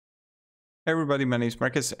Hey everybody, my name is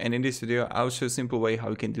Marcus, and in this video I'll show a simple way how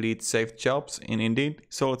you can delete saved jobs in Indeed.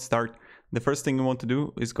 So let's start. The first thing you want to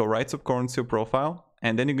do is go right top corner to your profile,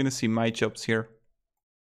 and then you're going to see My Jobs here.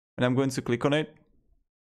 And I'm going to click on it.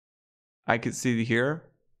 I can see here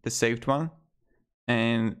the saved one,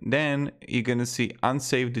 and then you're going to see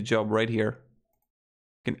Unsave the job right here.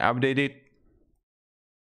 You can update it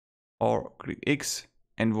or click X,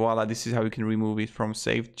 and voila, this is how you can remove it from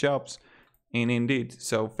saved jobs in Indeed.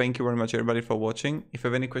 So thank you very much everybody for watching. If you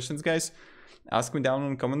have any questions, guys, ask me down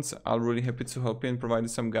in the comments. I'll really happy to help you and provide you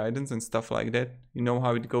some guidance and stuff like that. You know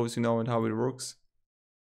how it goes, you know how it works.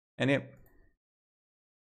 And yeah,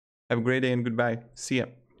 have a great day and goodbye. See ya.